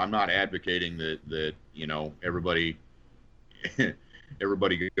not advocating that you know, everybody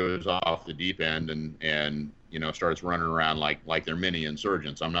goes off the deep end and you know, starts running around like they're mini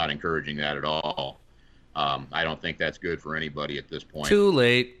insurgents. I'm not encouraging that at all. I don't think that's good for anybody at this point. Too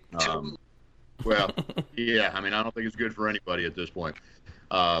late. Well, yeah, I mean, I don't think it's good for anybody at this point.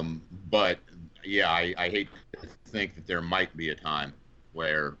 But yeah, I hate to think that there might be a time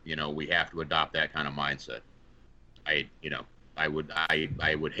where, you know, we have to adopt that kind of mindset. I would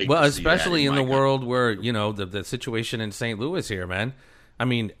hate. Well, to especially see that in the world where, you know, the situation in St. Louis here, man. I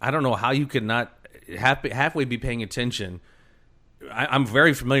mean, I don't know how you could not halfway be paying attention. I'm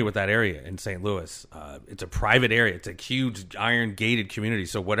very familiar with that area in St. Louis. It's a private area. It's a huge iron gated community.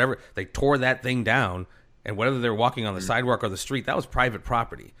 So whatever, they tore that thing down, and whether they're walking on the sidewalk or the street, that was private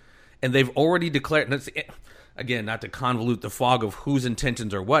property. And they've already declared, and again, not to convolute the fog of whose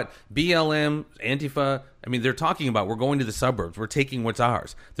intentions are what, BLM, Antifa, I mean, they're talking about, we're going to the suburbs. We're taking what's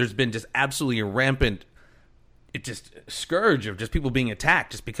ours. There's been just absolutely a rampant, scourge of just people being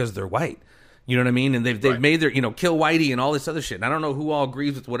attacked just because they're white. You know what I mean? And they've made their, you know, kill whitey and all this other shit. And I don't know who all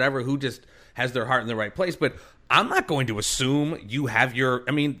agrees with whatever, who just has their heart in the right place. But I'm not going to assume you have your,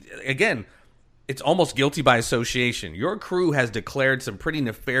 I mean, again, it's almost guilty by association. Your crew has declared some pretty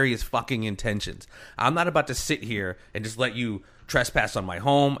nefarious fucking intentions. I'm not about to sit here and just let you trespass on my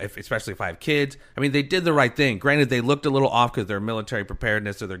home, especially if I have kids. I mean, they did the right thing. Granted, they looked a little off because their military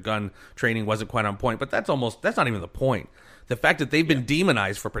preparedness or their gun training wasn't quite on point. But that's not even the point. The fact that they've been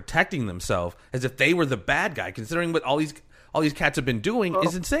demonized for protecting themselves as if they were the bad guy, considering what all these cats have been doing,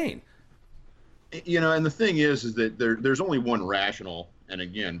 is insane. You know, and the thing is that there's only one rational, and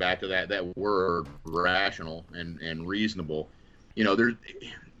again, back to that word, rational and reasonable. You know, there's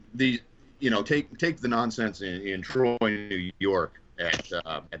these. You know, take the nonsense in Troy, New York, at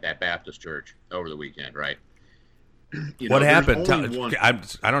that Baptist church over the weekend, right? You know, what happened?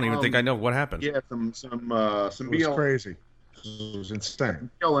 I don't even think I know what happened. Yeah, some It was crazy. It was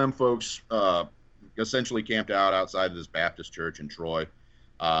insane. BLM folks essentially camped outside of this Baptist church in Troy,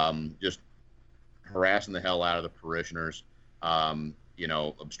 just harassing the hell out of the parishioners, you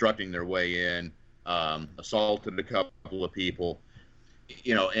know, obstructing their way in, assaulted a couple of people,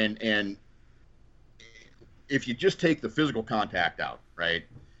 you know, and if you just take the physical contact out, right,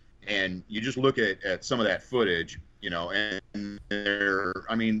 and you just look at some of that footage, you know, and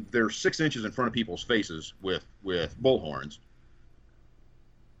they're 6 inches in front of people's faces with bullhorns.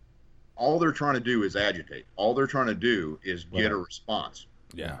 All they're trying to do is agitate. All they're trying to do is get a response.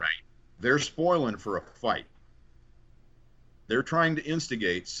 Yeah. Right. They're spoiling for a fight. They're trying to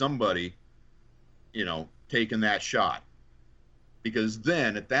instigate somebody, you know, taking that shot. Because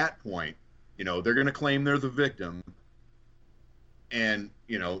then at that point, you know, they're going to claim they're the victim. And,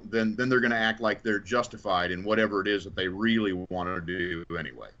 you know, then they're going to act like they're justified in whatever it is that they really want to do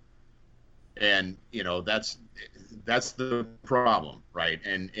anyway. And, you know, that's the problem, right?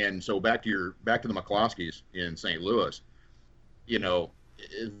 And so back to the McCloskeys in St. Louis, you know,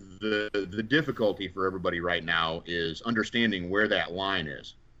 the difficulty for everybody right now is understanding where that line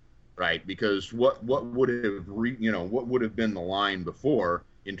is, right? Because what would have what would have been the line before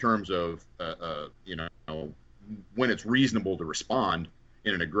in terms of when it's reasonable to respond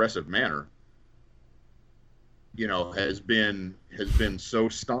in an aggressive manner, has been so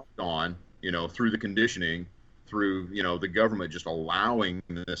stomped on, through the conditioning, through the government just allowing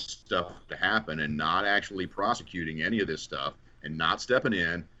this stuff to happen and not actually prosecuting any of this stuff and not stepping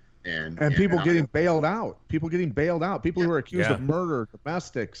in and people getting bailed out. People who are accused Yeah. of murder,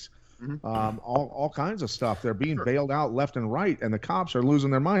 domestics, all kinds of stuff. They're being bailed out left and right, and the cops are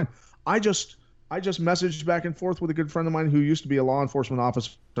losing their mind. I just messaged back and forth with a good friend of mine who used to be a law enforcement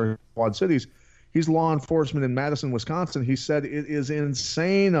officer in Quad Cities. He's law enforcement in Madison, Wisconsin. He said it is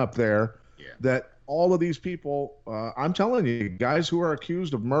insane up there that all of these people, I'm telling you, guys who are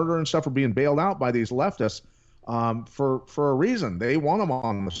accused of murder and stuff are being bailed out by these leftists for a reason. They want them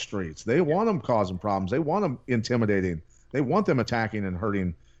on the streets. They want them causing problems. They want them intimidating. They want them attacking and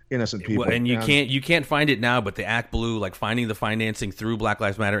hurting innocent people. Well, and you can't find it now, but the Act Blue, like finding the financing through Black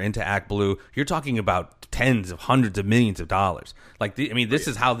Lives Matter into Act Blue, you're talking about tens of hundreds of millions of dollars. Like, this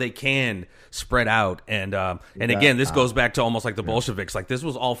is how they can spread out. And again, this goes back to almost like the Bolsheviks. Like, this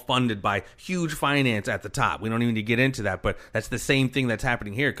was all funded by huge finance at the top. We don't even need to get into that, but that's the same thing that's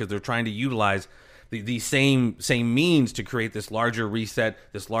happening here because they're trying to utilize the same means to create this larger reset,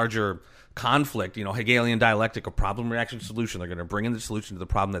 this larger conflict, Hegelian dialectic, a problem, reaction, solution. They're going to bring in the solution to the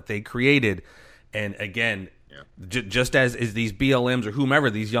problem that they created. And again, just as these BLMs or whomever,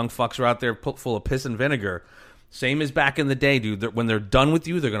 these young fucks are out there full of piss and vinegar, same as back in the day, dude. When they're done with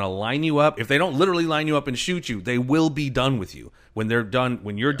you, they're going to line you up. If they don't literally line you up and shoot you, they will be done with you when you're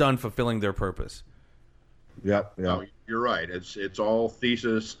done fulfilling their purpose. Yep. No, you're right. It's all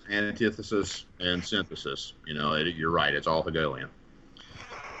thesis, antithesis, and synthesis. You're right. It's all Hegelian.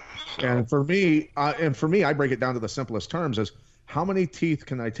 So. And for me, I break it down to the simplest terms: is how many teeth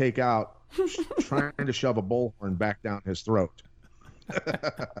can I take out trying to shove a bullhorn back down his throat?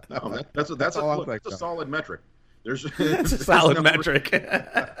 No, that's a solid metric. It's a solid metric.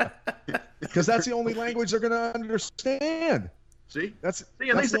 Because that's the only language they're going to understand. See, they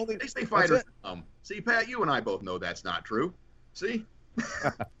say fighters. See, Pat, you and I both know that's not true. See,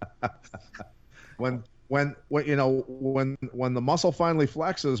 when the muscle finally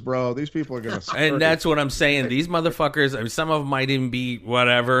flexes, bro, these people are gonna. And that's what I'm saying. These motherfuckers. I mean, some of them might even be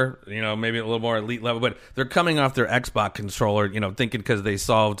whatever, maybe a little more elite level, but they're coming off their Xbox controller, thinking because they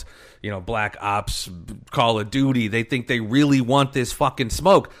solved, Black Ops, Call of Duty, they think they really want this fucking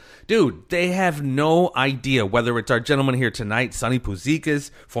smoke. Dude, they have no idea whether it's our gentleman here tonight, Sonny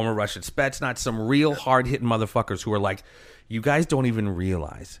Puzikas, former Russian Spetsnaz, some real hard-hitting motherfuckers who are like, you guys don't even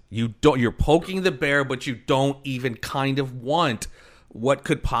realize. You're poking the bear, but you don't even kind of want what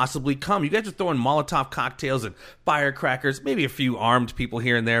could possibly come. You guys are throwing Molotov cocktails and firecrackers, maybe a few armed people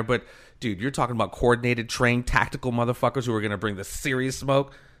here and there, but dude, you're talking about coordinated, trained, tactical motherfuckers who are going to bring the serious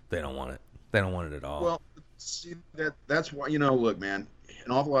smoke. They don't want it. They don't want it at all. Well, see, that's why, look, man,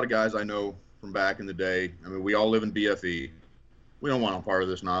 an awful lot of guys I know from back in the day, I mean, we all live in BFE. We don't want a part of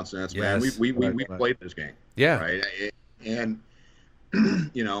this nonsense, man. Yes. We played this game. Yeah. Right? And,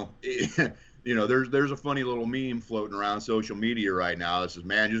 there's a funny little meme floating around social media right now that says,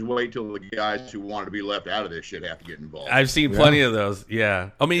 man, just wait till the guys who wanted to be left out of this shit have to get involved. I've seen plenty of those.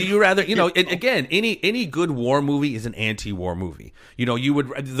 Yeah. I mean, you rather, again, any good war movie is an anti-war movie.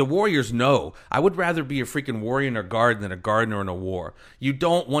 The warriors know, I would rather be a freaking warrior in a garden than a gardener in a war. You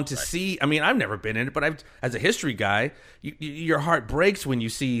don't want to see, I mean, I've never been in it, but as a history guy, your heart breaks when you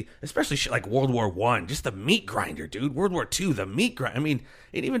see, especially shit like World War I, just the meat grinder, dude. World War II, the meat grinder. I mean,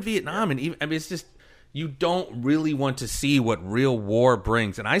 and even Vietnam, it's just, you don't really want to see what real war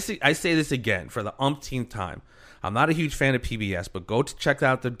brings. And I say this again for the umpteenth time. I'm not a huge fan of PBS, but go to check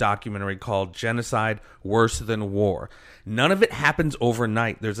out the documentary called Genocide Worse Than War. None of it happens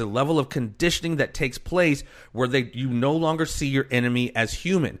overnight. There's a level of conditioning that takes place where you no longer see your enemy as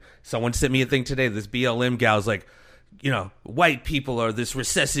human. Someone sent me a thing today. This BLM gal's like, white people are this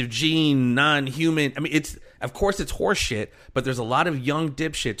recessive gene, non-human. I mean, of course it's horseshit, but there's a lot of young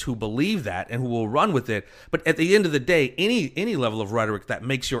dipshits who believe that and who will run with it. But at the end of the day, any level of rhetoric that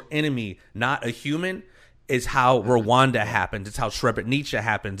makes your enemy not a human is how Rwanda happens. It's how Srebrenica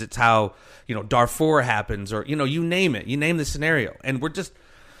happens. It's how, Darfur happens, or, you name it. You name the scenario. And we're just,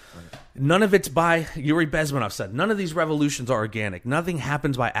 none of it's by, Yuri Bezmenov said, none of these revolutions are organic. Nothing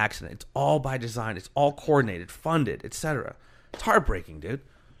happens by accident. It's all by design. It's all coordinated, funded, etc. It's heartbreaking, dude.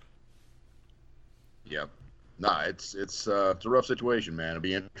 Yep. Nah, it's a rough situation, man. It'll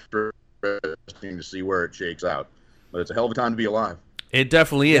be interesting to see where it shakes out. But it's a hell of a time to be alive. It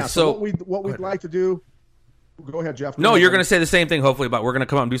definitely is. Yeah, so what we'd like to do. Go ahead, Jeff. No, you're going to say the same thing. Hopefully, about we're going to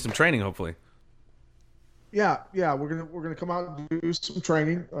come out and do some training. Hopefully. Yeah, we're gonna come out and do some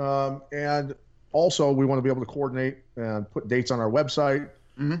training, and also we want to be able to coordinate and put dates on our website.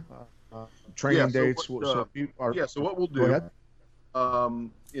 Training dates. So what we'll do. Go ahead.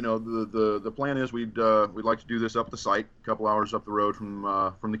 The plan is we'd like to do this up at the site, a couple hours up the road from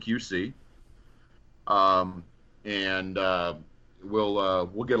the QC, and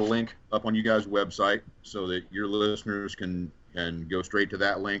we'll get a link up on you guys' website so that your listeners can go straight to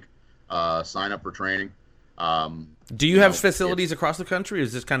that link, sign up for training. Do you have facilities across the country? Or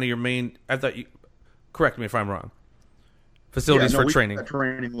is this kind of your main? I thought you. Correct me if I'm wrong. Facilities for training. We've got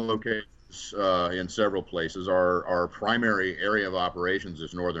training locations in several places. Our primary area of operations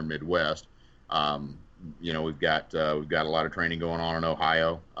is Northern Midwest. We've got a lot of training going on in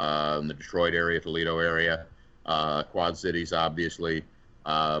Ohio, in the Detroit area, Toledo area, Quad Cities, obviously.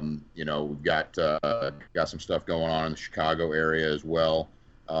 We've got some stuff going on in the Chicago area as well,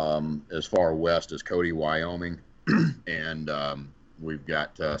 as far west as Cody, Wyoming, and we've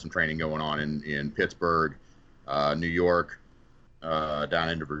got some training going on in Pittsburgh, New York, down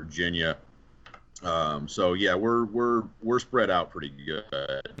into Virginia. So yeah, we're spread out pretty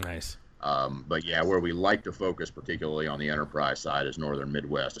good. Nice. But yeah, where we like to focus, particularly on the enterprise side, is Northern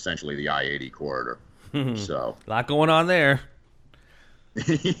Midwest, essentially the I-80 corridor. So a lot going on there.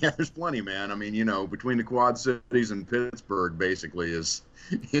 Yeah, there's plenty, man. I mean, between the Quad Cities and Pittsburgh, basically is,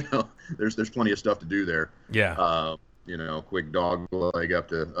 there's plenty of stuff to do there. Yeah. Quick dog leg up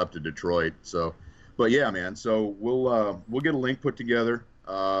to Detroit. So, but yeah, man. So we'll get a link put together,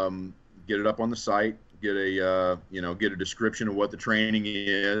 get it up on the site, get a description of what the training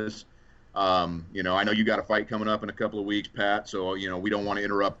is. I know you got a fight coming up in a couple of weeks, Pat. So we don't want to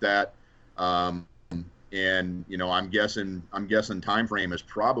interrupt that. And I'm guessing time frame is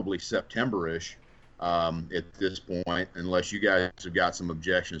probably September-ish at this point, unless you guys have got some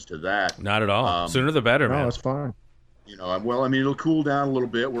objections to that. Not at all. Sooner the better, man. No, that's fine. It'll cool down a little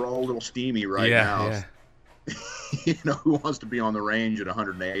bit. We're all a little steamy now. Yeah. Who wants to be on the range at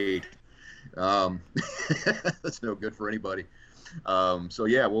 108? That's no good for anybody. So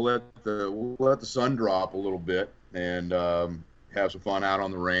yeah, we'll let the sun drop a little bit and have some fun out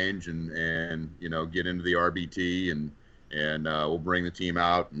on the range and get into the RBT and we'll bring the team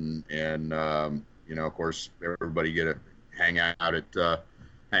out and of course everybody get to hang out at the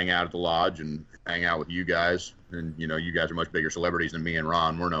lodge and hang out with you guys. And you guys are much bigger celebrities than me and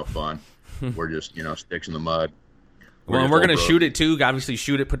Ron. We're no fun. We're just sticks in the mud. Well, and we're going to shoot it too. Obviously,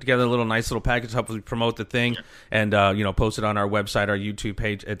 shoot it, put together a nice little package, hopefully promote the thing, and post it on our website, our YouTube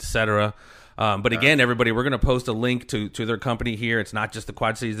page, etc. But again, everybody, we're going to post a link to their company here. It's not just the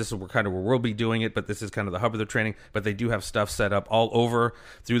Quad Cities. This is where we'll be doing it, but this is kind of the hub of their training. But they do have stuff set up all over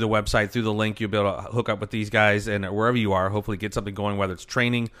through the website, through the link. You'll be able to hook up with these guys, and wherever you are, hopefully get something going, whether it's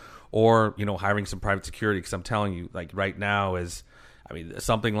training or hiring some private security. Because I'm telling you, like right now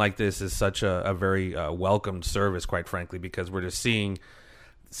something like this is such a very welcomed service, quite frankly, because we're just seeing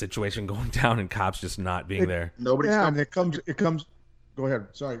the situation going down and cops just not being there. And it comes. Go ahead.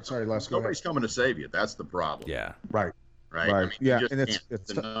 Sorry, Les. Nobody's coming to save you. That's the problem. Yeah. Right. I mean, yeah, and it's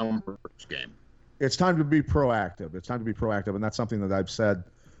the numbers game. It's time to be proactive. And that's something that I've said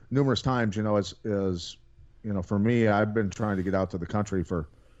numerous times. For me, I've been trying to get out to the country for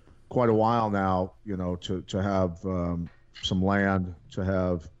quite a while now. To have some land, to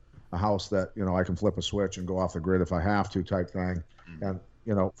have a house that I can flip a switch and go off the grid if I have to, type thing. And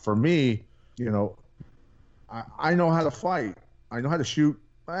for me, I know how to fight. I know how to shoot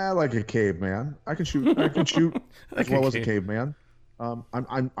like a caveman. I can shoot as well as a caveman.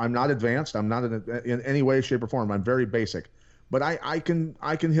 I'm not advanced. I'm not in any way, shape, or form. I'm very basic, but I can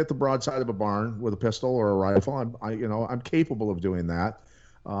hit the broadside of a barn with a pistol or a rifle. I'm capable of doing that.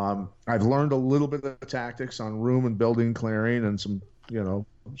 I've learned a little bit of tactics on room and building clearing and some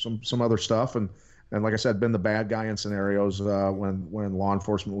other stuff. And like I said, been the bad guy in scenarios when law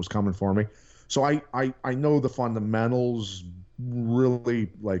enforcement was coming for me. So I know the fundamentals, really,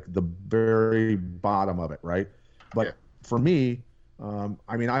 like the very bottom of it, right? But for me,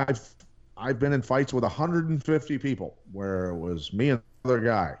 I've been in fights with 150 people where it was me and another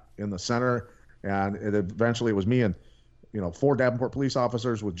guy in the center, and eventually it was me and 4 Davenport police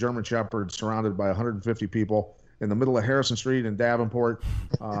officers with German Shepherds surrounded by 150 people in the middle of Harrison Street in Davenport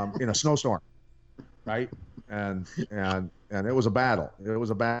in a snowstorm, right? And it was a battle.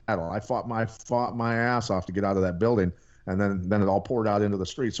 I fought my ass off to get out of that building, and then it all poured out into the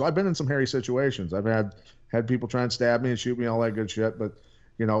street. So I've been in some hairy situations. I've had people try and stab me and shoot me, all that good shit. But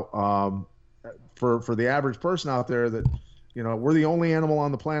for the average person out there that You know, we're the only animal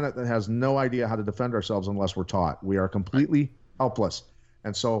on the planet that has no idea how to defend ourselves unless we're taught. We are completely helpless.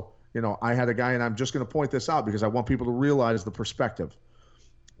 And so, you know, I had a guy, and I'm just going to point this out because I want people to realize the perspective.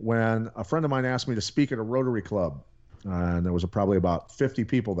 When a friend of mine asked me to speak at a Rotary Club, and there was probably about 50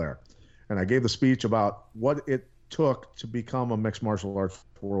 people there, and I gave the speech about what it took to become a mixed martial arts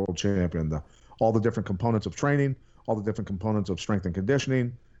world champion, all the different components of training, all the different components of strength and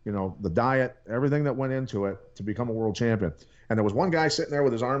conditioning, you know, the diet, everything that went into it to become a world champion. And there was one guy sitting there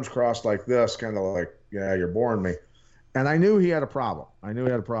with his arms crossed like this, kind of like, yeah, you're boring me. And I knew he had a problem. I knew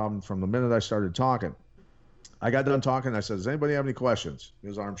he had a problem from the minute I started talking. I got done talking. I said, does anybody have any questions?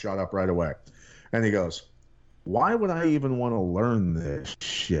 His arm shot up right away. And he goes, why would I even want to learn this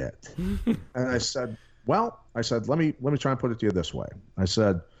shit? And I said, let me try and put it to you this way. I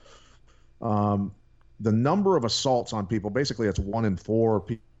said, the number of assaults on people, basically it's 1 in 4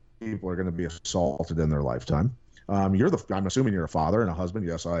 people are going to be assaulted in their lifetime. I'm assuming you're a father and a husband.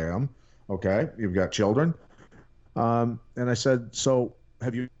 Yes, I am. Okay. You've got children. And I said, so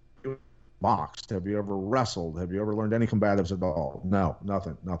have you boxed? Have you ever wrestled? Have you ever learned any combatives at all? No,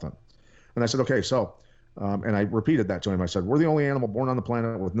 nothing. And I said, okay, so, and I repeated that to him. I said, we're the only animal born on the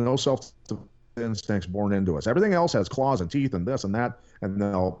planet with no self-defense instincts born into us. Everything else has claws and teeth and this and that, and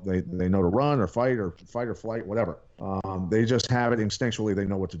they know to run or fight or flight, whatever. They just have it instinctually. They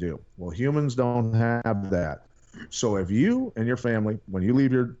know what to do. Well, humans don't have that. So if you and your family, when you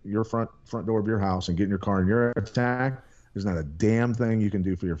leave your front door of your house and get in your car and you're attacked, there's not a damn thing you can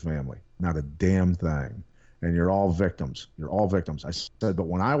do for your family. Not a damn thing. And you're all victims. You're all victims. I said, but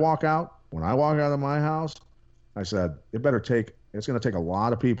when I walk out of my house, I said, it's going to take a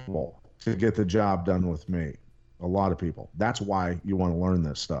lot of people to get the job done with me. A lot of people. That's why you want to learn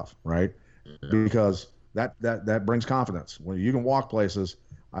this stuff, right? Because that brings confidence. When you can walk places,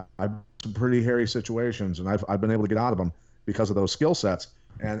 I've some pretty hairy situations, and I've been able to get out of them because of those skill sets.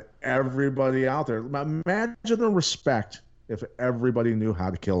 And everybody out there, imagine the respect if everybody knew how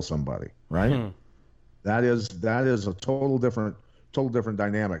to kill somebody, right? That is a total different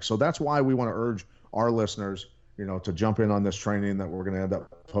dynamic. So that's why we want to urge our listeners, you know, to jump in on this training that we're going to end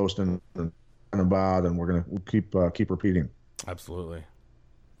up posting about, and we're going to keep repeating. Absolutely.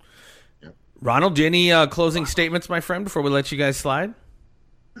 Ronald, do you any closing statements, my friend, before we let you guys slide?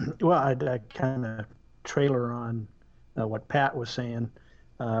 Well, I'd kind of trailer on what Pat was saying.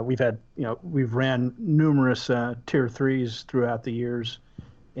 We've ran numerous tier 3s throughout the years,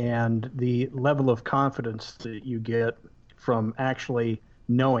 and the level of confidence that you get from actually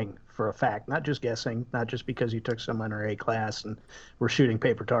knowing for a fact, not just guessing, not just because you took some NRA class and were shooting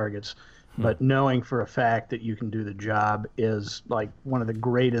paper targets, but knowing for a fact that you can do the job is like one of the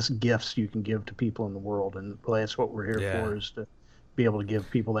greatest gifts you can give to people in the world. And that's what we're here for, is to be able to give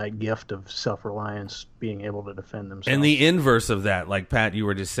people that gift of self-reliance, being able to defend themselves. And the inverse of that, like Pat, you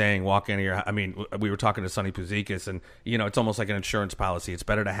were just saying, walk into your, I mean, we were talking to Sonny Puzikas, and, you know, it's almost like an insurance policy. It's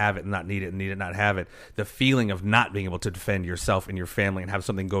better to have it and not need it, and need it, not have it. The feeling of not being able to defend yourself and your family and have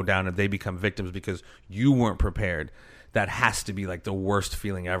something go down and they become victims because you weren't prepared. That has to be like the worst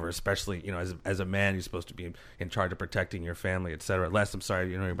feeling ever, especially, you know, as a man, you're supposed to be in charge of protecting your family, et cetera. Les, I'm sorry,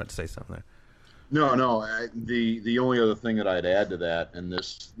 you know, you're about to say something there. No. The only other thing that I'd add to that, and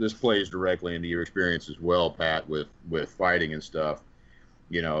this plays directly into your experience as well, Pat, with fighting and stuff.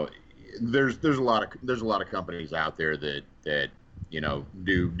 You know, there's a lot of companies out there that you know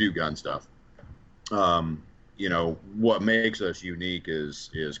do gun stuff. You know, what makes us unique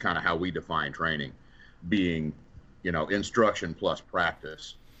is kind of how we define training, being, you know, instruction plus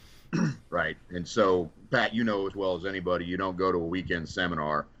practice, right? And so, Pat, you know as well as anybody, you don't go to a weekend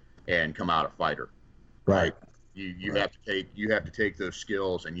seminar and come out a fighter, right? You have to take those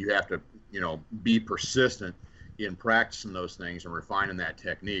skills, and you have to, you know, be persistent in practicing those things and refining that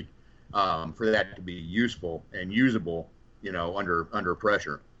technique for that to be useful and usable, you know, under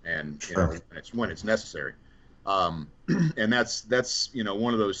pressure, and you know, when it's necessary. And that's you know,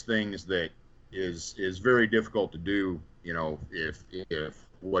 one of those things that is very difficult to do, you know, if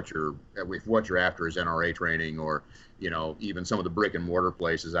what you're after is NRA training, or, you know, even some of the brick and mortar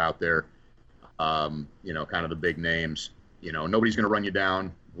places out there, you know, kind of the big names. You know, nobody's going to run you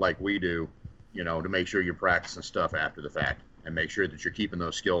down like we do, you know, to make sure you're practicing stuff after the fact and make sure that you're keeping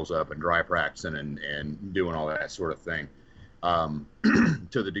those skills up and dry practicing and doing all that sort of thing.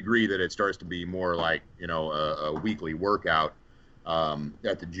 To the degree that it starts to be more like, you know, a weekly workout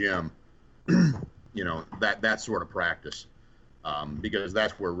at the gym, you know, that sort of practice, because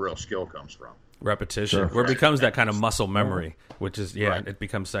that's where real skill comes from. repetition, where it becomes that kind of muscle memory, which is it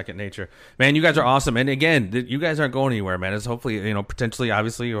becomes second nature. Man, you guys are awesome, and again, you guys aren't going anywhere, man. It's hopefully, potentially,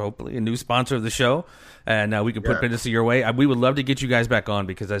 obviously, or hopefully a new sponsor of the show, and we can put business your way. We would love to get you guys back on,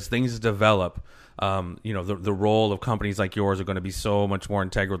 because as things develop, the role of companies like yours are going to be so much more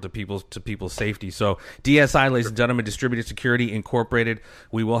integral to people's safety. So DSI, ladies and gentlemen, Distributed Security Incorporated.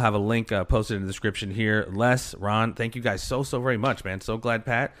 We will have a link posted in the description here. Les, Ron, thank you guys so very much, man. So glad,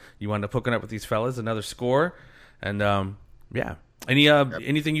 Pat, you wound up hooking up with these fellas. Another score, and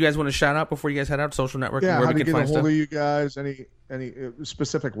anything you guys want to shout out before you guys head out? Social network, where we how to can get find a hold stuff. of you guys? Any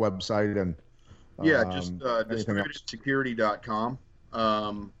specific website and just distributedSecurity.com.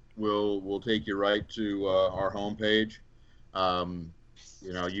 We'll take you right to our homepage.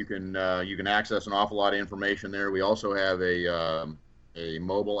 You can access an awful lot of information there. We also have a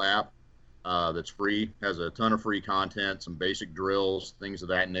mobile app that's free, has a ton of free content, some basic drills, things of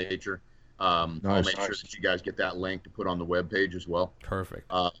that nature. I'll make sure that you guys get that link to put on the webpage as well.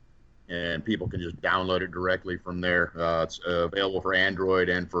 Perfect. And people can just download it directly from there. It's available for Android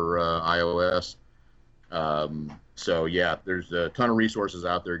and for iOS. So yeah, there's a ton of resources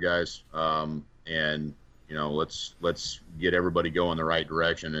out there, guys. And let's get everybody going the right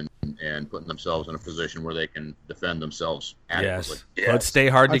direction and putting themselves in a position where they can defend themselves adequately. Yes. Let's stay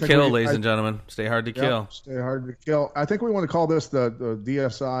hard to kill, ladies and gentlemen. Stay hard to kill. Stay hard to kill. I think we want to call this the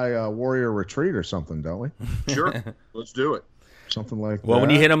DSI Warrior Retreat or something, don't we? Sure. Let's do it. Something like Well, that.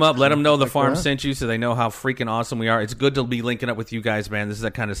 when you hit them up, let them know the farm sent you, so they know how freaking awesome we are. It's good to be linking up with you guys, man. This is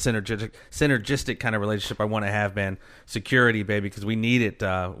that kind of synergistic kind of relationship I want to have, man. Security, baby, because we need it.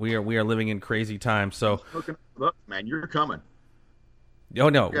 We are living in crazy times. So, look, man, you're coming. Oh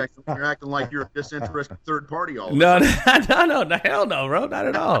no, you're acting like you're a disinterested third party. No, hell no, bro, not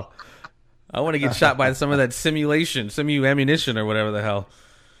at all. I want to get shot by some of that simu ammunition or whatever the hell.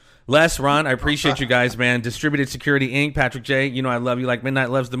 Les, Ron, I appreciate you guys, man. Distributed Security Inc., Patrick J., I love you like midnight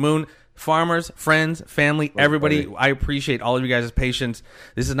loves the moon. Farmers, friends, family, everybody, I appreciate all of you guys' patience.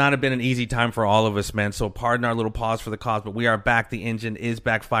 This has not been an easy time for all of us, man, so pardon our little pause for the cause, but we are back. The engine is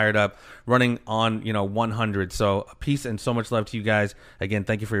back fired up, running on, 100. So peace and so much love to you guys. Again,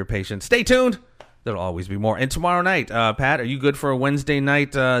 thank you for your patience. Stay tuned. There'll always be more. And tomorrow night, Pat, are you good for a Wednesday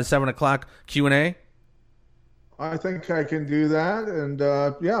night, 7 o'clock Q&A? I think I can do that, and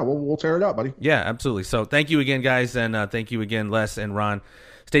we'll tear it up, buddy. Yeah, absolutely. So thank you again, guys, and thank you again, Les and Ron.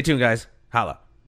 Stay tuned, guys. Holla.